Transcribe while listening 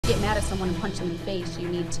get mad at someone and punch them in the face. You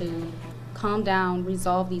need to calm down,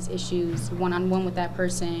 resolve these issues one-on-one with that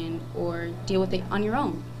person, or deal with it on your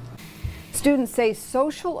own. Students say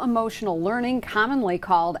social emotional learning, commonly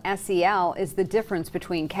called SEL, is the difference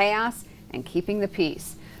between chaos and keeping the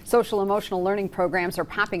peace. Social emotional learning programs are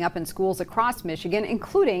popping up in schools across Michigan,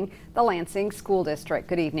 including the Lansing School District.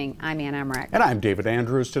 Good evening, I'm Ann Emmerich. And I'm David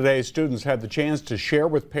Andrews. Today, students had the chance to share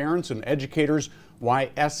with parents and educators why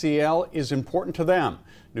SEL is important to them.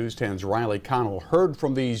 News 10's Riley Connell heard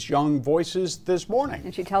from these young voices this morning.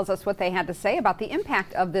 And she tells us what they had to say about the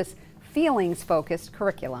impact of this feelings-focused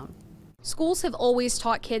curriculum. Schools have always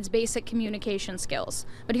taught kids basic communication skills,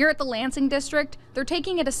 but here at the Lansing District, they're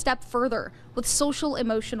taking it a step further with social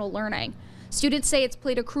emotional learning. Students say it's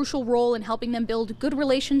played a crucial role in helping them build good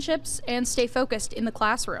relationships and stay focused in the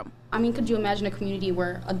classroom. I mean, could you imagine a community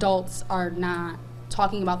where adults are not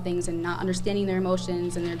talking about things and not understanding their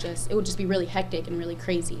emotions, and it would just be really hectic and really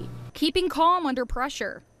crazy. Keeping calm under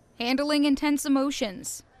pressure, handling intense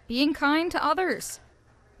emotions, being kind to others.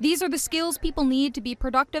 These are the skills people need to be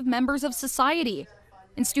productive members of society.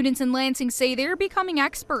 And students in Lansing say they're becoming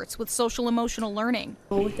experts with social emotional learning.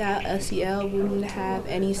 Without SEL, we wouldn't have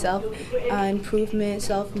any self-improvement,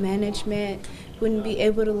 self-management. Wouldn't be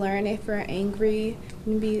able to learn if we're angry.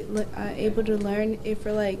 Wouldn't be able to learn if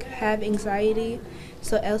we're have anxiety.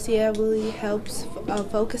 So SEL really helps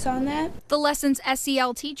focus on that. The lessons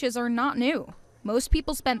SEL teaches are not new. Most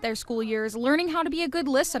people spent their school years learning how to be a good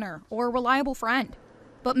listener or a reliable friend.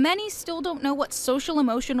 But many still don't know what social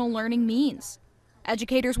emotional learning means.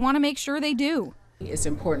 Educators want to make sure they do. It's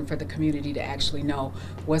important for the community to actually know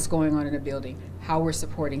what's going on in the building, how we're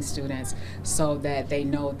supporting students, so that they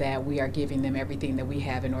know that we are giving them everything that we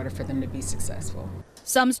have in order for them to be successful.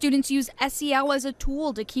 Some students use SEL as a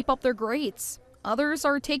tool to keep up their grades. Others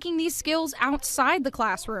are taking these skills outside the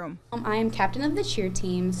classroom. I am captain of the cheer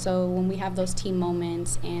team, so when we have those team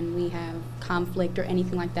moments and we have conflict or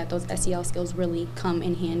anything like that, those SEL skills really come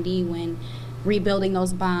in handy when rebuilding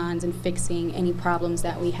those bonds and fixing any problems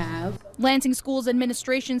that we have. Lansing Schools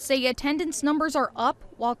administration say attendance numbers are up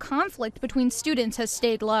while conflict between students has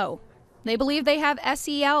stayed low. They believe they have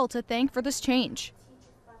SEL to thank for this change.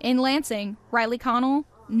 In Lansing, Riley Connell,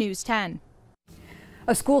 News 10.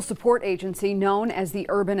 A school support agency known as the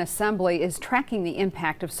Urban Assembly is tracking the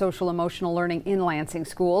impact of social emotional learning in Lansing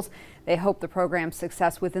schools. They hope the program's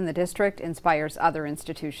success within the district inspires other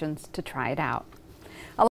institutions to try it out.